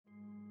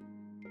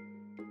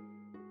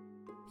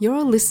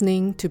You're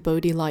listening to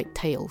Bodhi Light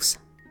Tales,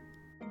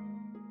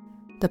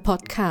 the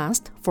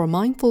podcast for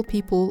mindful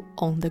people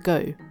on the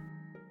go.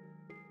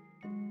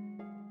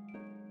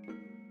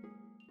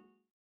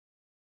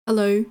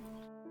 Hello,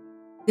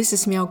 this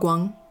is Miao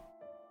Guang.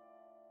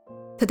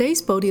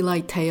 Today's Bodhi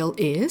Light Tale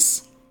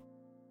is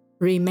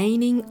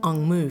Remaining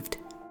Unmoved.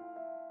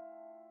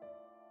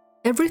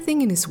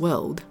 Everything in this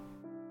world,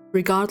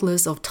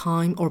 regardless of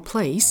time or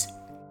place,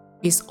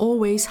 is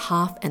always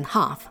half and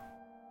half.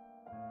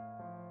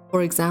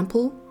 For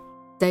example,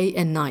 day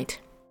and night,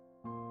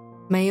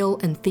 male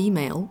and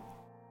female,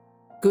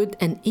 good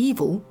and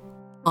evil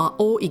are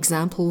all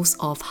examples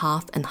of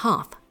half and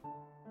half.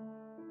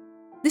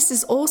 This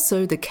is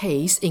also the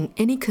case in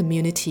any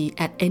community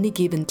at any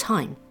given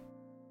time,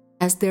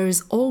 as there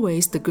is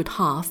always the good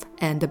half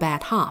and the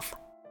bad half.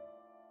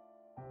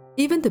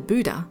 Even the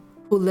Buddha,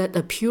 who led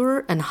a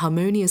pure and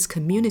harmonious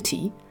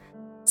community,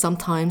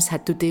 sometimes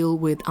had to deal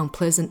with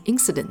unpleasant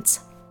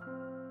incidents.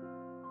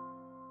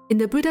 In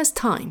the Buddha's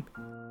time,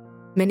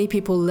 many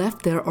people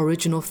left their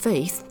original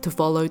faith to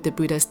follow the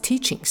Buddha's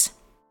teachings.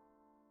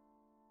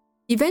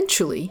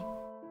 Eventually,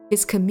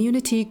 his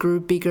community grew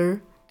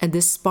bigger and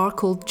this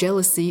sparkled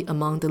jealousy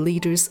among the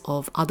leaders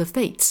of other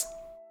faiths.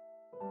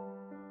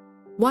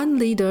 One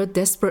leader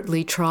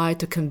desperately tried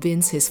to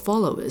convince his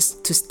followers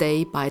to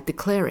stay by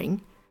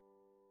declaring,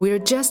 "We are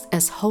just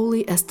as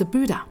holy as the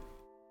Buddha.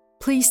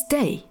 Please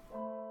stay."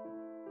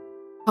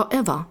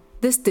 However,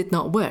 this did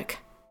not work.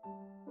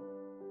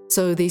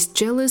 So these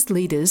jealous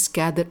leaders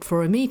gathered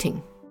for a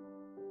meeting.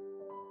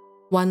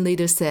 One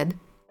leader said,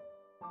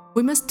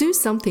 "We must do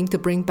something to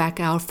bring back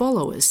our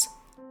followers.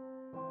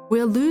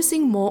 We are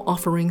losing more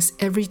offerings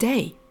every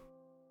day."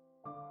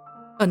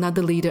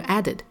 Another leader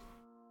added,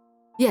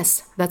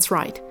 "Yes, that's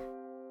right.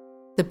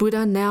 The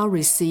Buddha now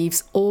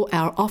receives all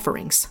our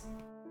offerings.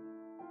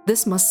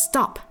 This must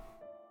stop.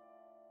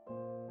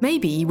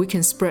 Maybe we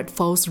can spread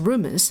false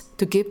rumors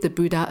to give the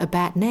Buddha a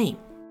bad name.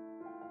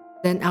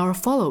 Then our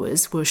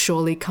followers will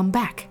surely come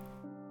back."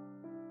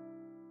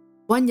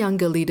 One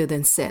younger leader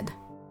then said,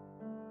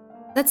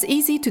 "That's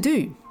easy to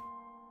do.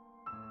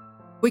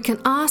 We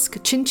can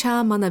ask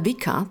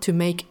Chinchamanavika to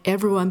make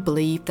everyone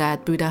believe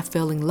that Buddha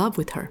fell in love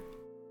with her.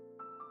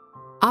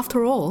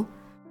 After all,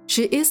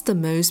 she is the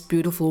most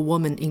beautiful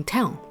woman in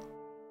town."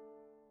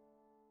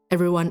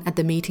 Everyone at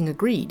the meeting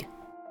agreed.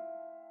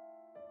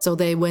 So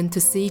they went to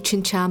see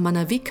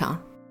Chinchamanavika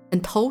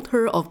and told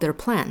her of their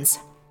plans.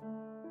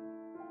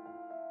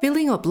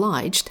 Feeling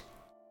obliged,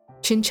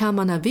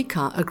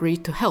 Chinchamanavika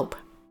agreed to help.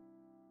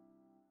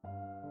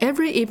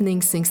 Every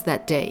evening since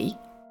that day,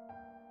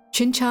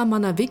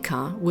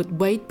 Chinchamanavika would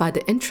wait by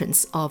the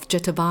entrance of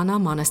Jetavana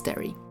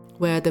Monastery,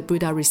 where the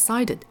Buddha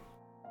resided.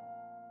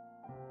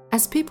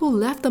 As people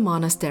left the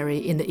monastery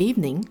in the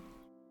evening,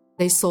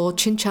 they saw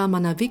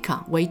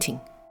Chinchamanavika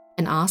waiting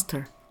and asked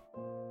her,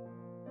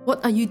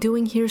 "What are you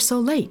doing here so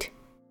late?"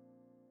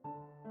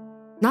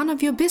 "None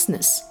of your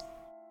business,"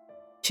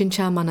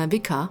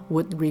 Chinchamanavika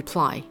would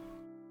reply.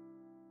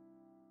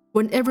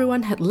 When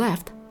everyone had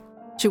left,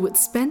 she would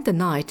spend the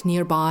night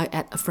nearby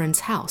at a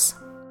friend's house.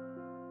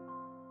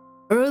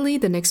 Early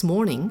the next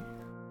morning,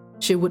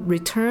 she would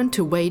return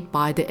to wait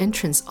by the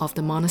entrance of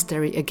the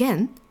monastery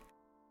again,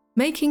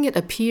 making it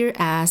appear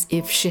as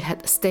if she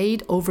had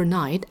stayed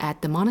overnight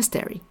at the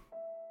monastery.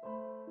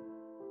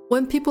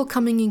 When people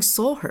coming in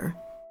saw her,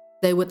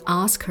 they would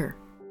ask her,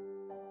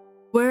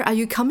 "Where are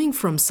you coming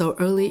from so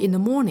early in the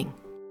morning?"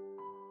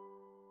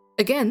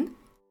 Again,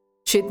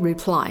 she'd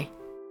reply,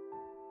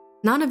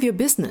 "None of your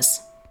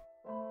business."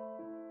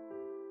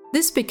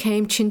 This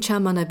became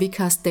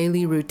Chinchamanavika's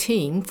daily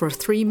routine for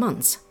 3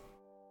 months.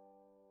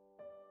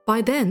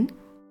 By then,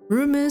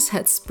 rumors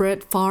had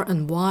spread far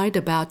and wide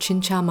about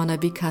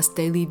Chinchamanavika's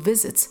daily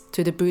visits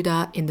to the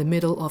Buddha in the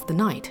middle of the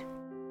night.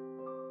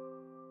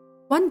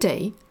 One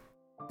day,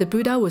 the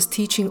Buddha was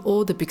teaching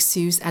all the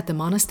bhikshus at the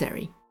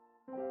monastery.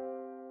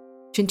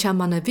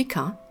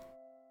 Chinchamanavika,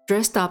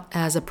 dressed up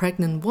as a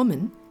pregnant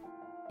woman,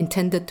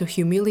 intended to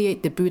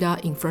humiliate the Buddha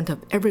in front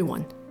of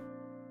everyone.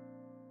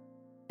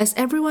 As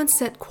everyone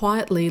sat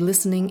quietly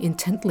listening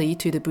intently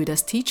to the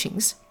Buddha's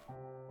teachings,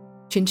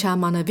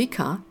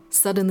 Chinchamanavika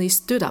suddenly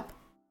stood up,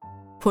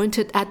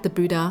 pointed at the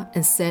Buddha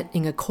and said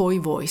in a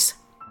coy voice,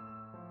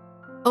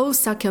 "O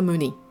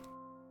Sakyamuni,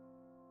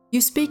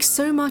 you speak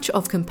so much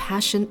of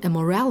compassion and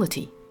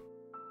morality,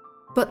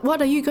 but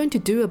what are you going to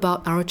do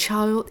about our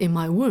child in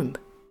my womb?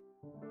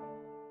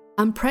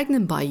 I'm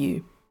pregnant by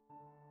you,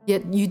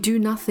 yet you do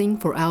nothing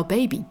for our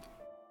baby."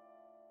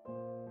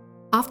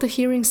 After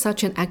hearing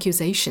such an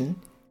accusation,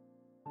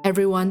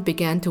 everyone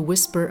began to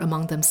whisper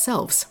among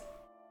themselves.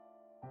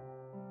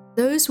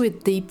 Those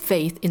with deep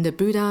faith in the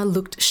Buddha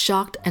looked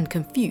shocked and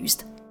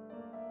confused,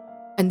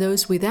 and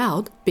those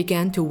without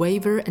began to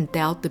waver and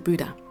doubt the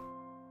Buddha.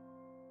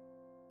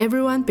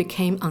 Everyone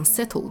became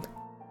unsettled.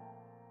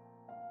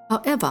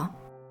 However,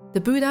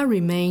 the Buddha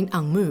remained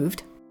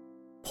unmoved,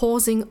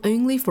 pausing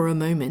only for a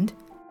moment,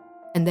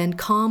 and then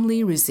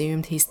calmly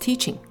resumed his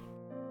teaching.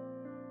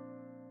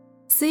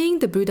 Seeing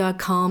the Buddha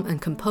calm and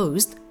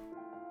composed,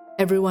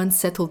 everyone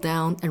settled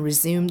down and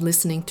resumed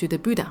listening to the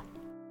Buddha.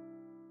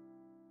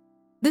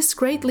 This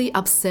greatly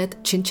upset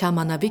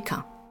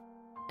Chinchamanavika,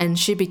 and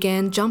she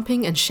began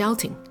jumping and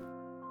shouting,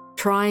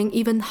 trying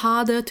even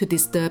harder to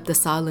disturb the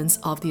silence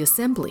of the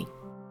assembly.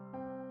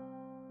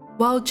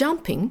 While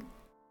jumping,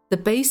 the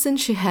basin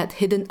she had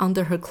hidden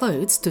under her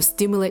clothes to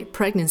stimulate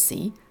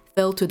pregnancy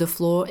fell to the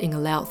floor in a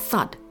loud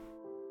thud.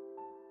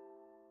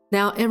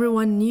 Now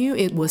everyone knew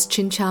it was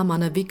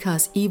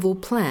Chinchamanavika's evil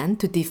plan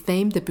to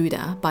defame the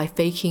Buddha by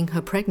faking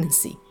her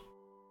pregnancy.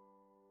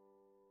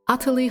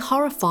 Utterly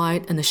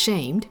horrified and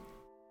ashamed,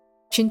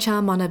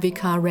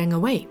 Chinchamanavika ran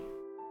away.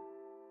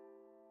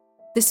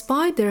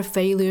 Despite their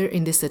failure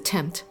in this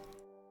attempt,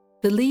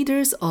 the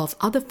leaders of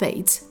other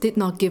faiths did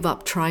not give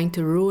up trying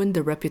to ruin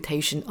the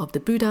reputation of the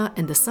Buddha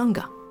and the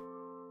Sangha.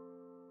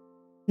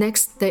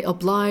 Next, they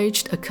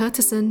obliged a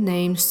courtesan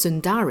named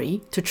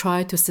Sundari to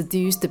try to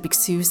seduce the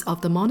bhikshus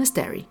of the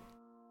monastery.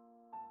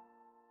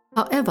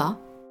 However,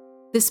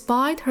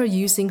 despite her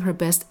using her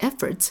best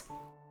efforts,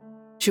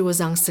 she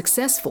was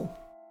unsuccessful.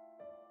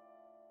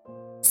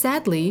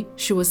 Sadly,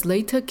 she was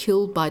later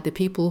killed by the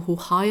people who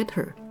hired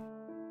her,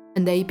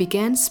 and they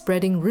began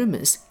spreading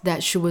rumors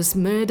that she was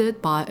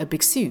murdered by a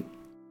bhiksu.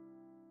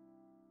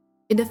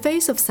 In the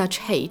face of such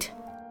hate,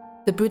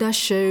 the Buddha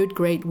showed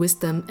great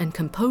wisdom and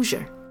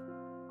composure.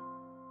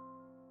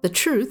 The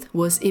truth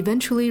was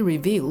eventually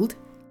revealed,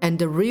 and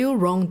the real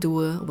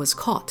wrongdoer was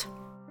caught.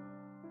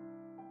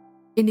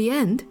 In the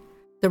end,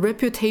 the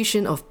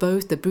reputation of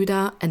both the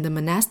Buddha and the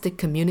monastic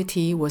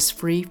community was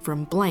free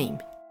from blame.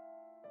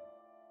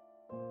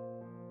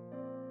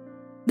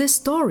 This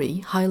story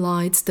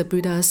highlights the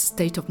Buddha's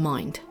state of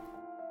mind,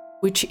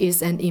 which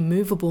is an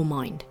immovable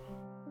mind.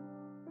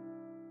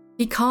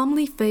 He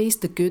calmly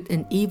faced the good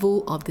and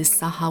evil of this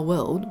Saha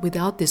world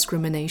without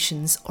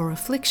discriminations or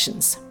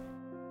afflictions.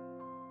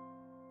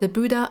 The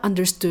Buddha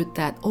understood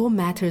that all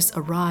matters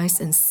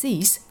arise and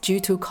cease due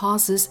to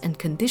causes and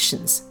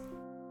conditions.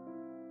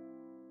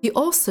 He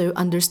also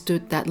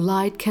understood that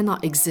light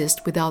cannot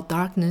exist without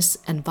darkness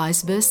and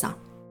vice versa.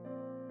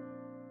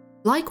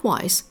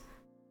 Likewise,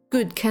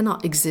 good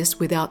cannot exist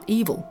without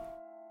evil.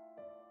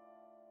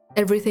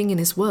 Everything in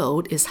this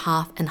world is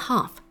half and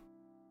half.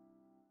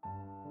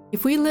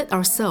 If we let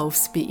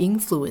ourselves be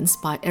influenced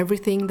by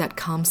everything that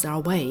comes our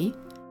way,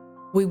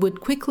 we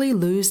would quickly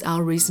lose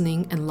our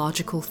reasoning and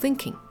logical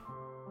thinking.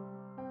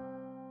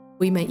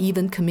 We may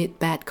even commit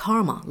bad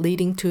karma,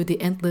 leading to the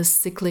endless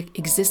cyclic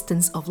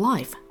existence of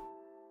life.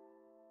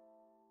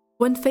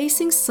 When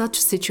facing such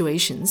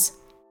situations,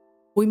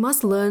 we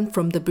must learn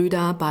from the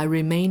Buddha by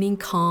remaining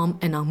calm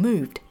and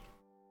unmoved.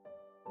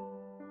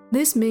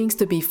 This means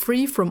to be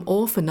free from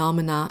all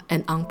phenomena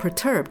and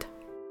unperturbed.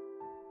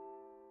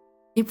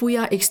 If we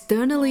are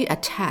externally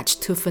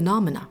attached to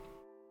phenomena,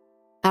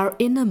 our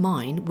inner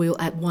mind will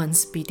at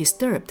once be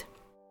disturbed.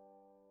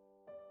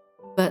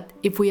 But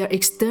if we are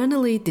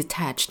externally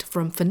detached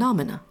from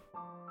phenomena,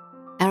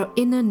 our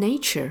inner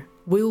nature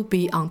will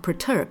be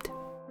unperturbed.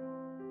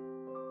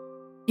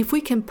 If we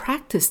can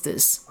practice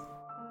this,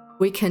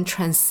 we can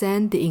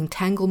transcend the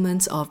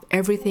entanglements of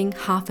everything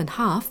half and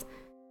half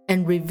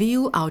and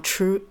reveal our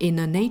true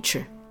inner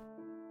nature.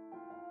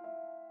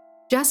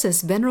 Just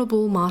as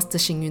Venerable Master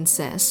Xing Yun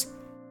says,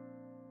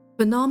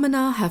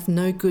 phenomena have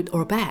no good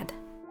or bad.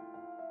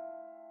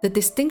 The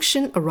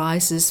distinction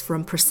arises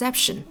from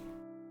perception.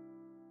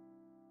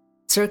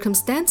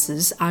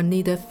 Circumstances are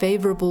neither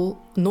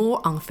favorable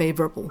nor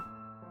unfavorable.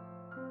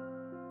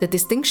 The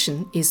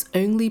distinction is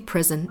only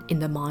present in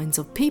the minds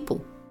of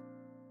people.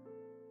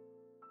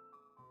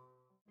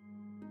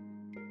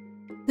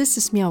 This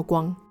is Miao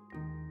Guang.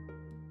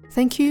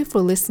 Thank you for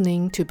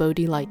listening to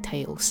Bodhi Light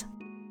Tales.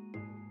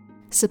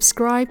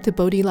 Subscribe to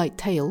Bodhi Light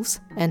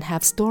Tales and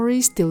have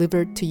stories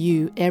delivered to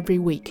you every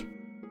week.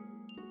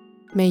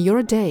 May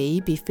your day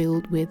be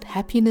filled with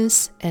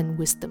happiness and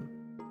wisdom.